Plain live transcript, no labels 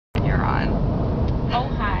you're on. Oh,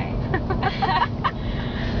 hi.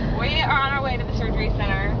 We are on our way to the surgery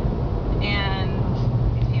center, and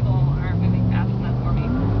these people aren't moving fast enough for me.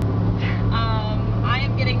 I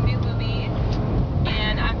am getting new boobies,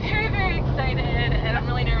 and I'm very, very excited, and I'm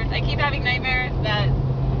really nervous. I keep having nightmares that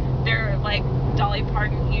they're like Dolly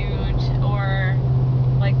Parton huge, or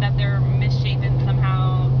like that they're misshapen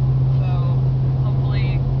somehow. So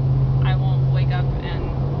hopefully I won't wake up and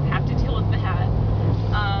have to deal with that.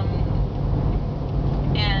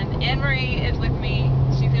 And Anne-Marie is with me.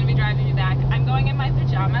 She's going to be driving me back. I'm going in my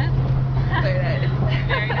pajamas. Very nice.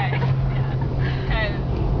 Very nice, yeah. Because,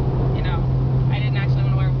 you know, I didn't actually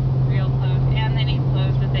want to wear real clothes. And they need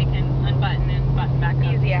clothes that they can unbutton and button back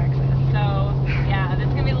up. Easy access. So, yeah,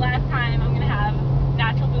 this is going to be the last time I'm going to have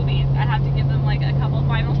natural boobies. I have to give them like a couple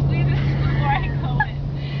final squeezes before I go in.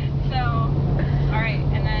 So, alright,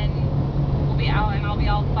 and then we'll be out and I'll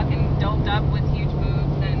be all fucking doped up with huge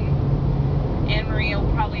boobs, and Anne-Marie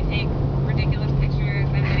will probably take ridiculous pictures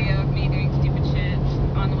and video of me doing stupid shit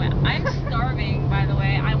on the way. I'm starving, by the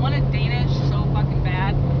way. I want a Danish so fucking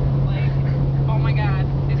bad. Like, oh my god.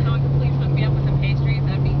 If someone could please hook me up with some pastries,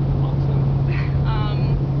 that'd be awesome.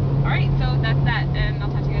 Alright, so that's that, and I'll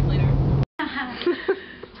talk to you guys later.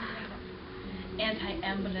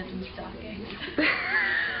 Anti-embolism stockings.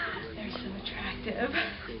 They're so attractive.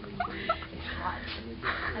 It's hot.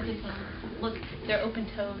 I just look, they're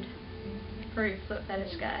open-toed for your foot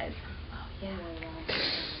fetish guys. Oh yeah.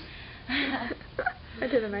 I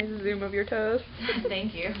did a nice zoom of your toes.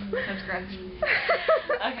 Thank you. That's gross.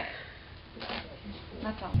 Okay.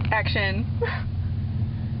 That's all. Action.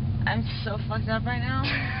 I'm so fucked up right now.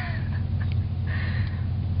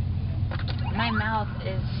 My mouth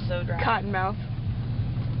is so dry. Cotton mouth.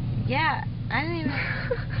 Yeah, I didn't even.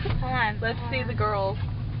 Hold on. Let's see the girls.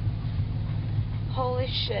 Holy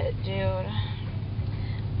shit, dude.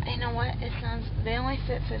 You know what? It sounds. They only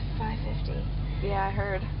fit for 550. Yeah, I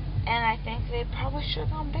heard. And I think they probably should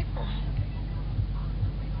have gone bigger.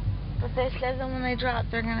 But they said that when they drop,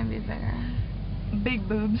 they're gonna be bigger. Big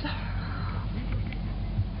boobs.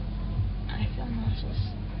 I feel nauseous.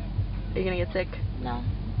 Are you gonna get sick? No.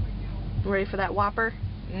 Ready for that Whopper?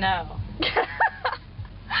 No.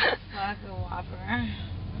 Fuck a Whopper.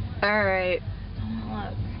 Alright. Don't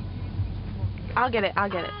look. I'll get it.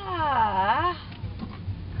 Ah.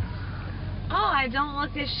 Oh, I don't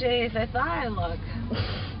look as shitty as I thought I look.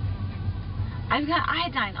 I've got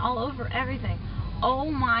iodine all over everything.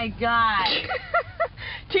 Oh my god.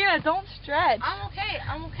 Tina, don't stretch. I'm okay.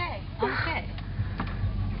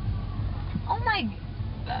 Oh my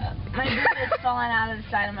god. My boob is falling out of the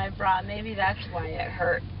side of my bra. Maybe that's why it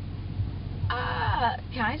hurt.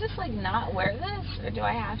 Can I just like not wear this? Or do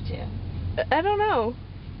I have to? I don't know.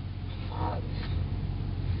 Fuck.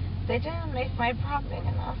 They didn't make my bra big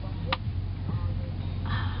enough.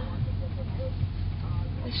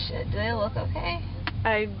 Shit, do they look okay?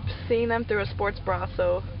 I've seen them through a sports bra,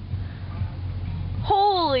 so...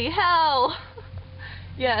 Holy hell!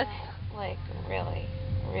 Yes. Like, really,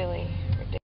 really.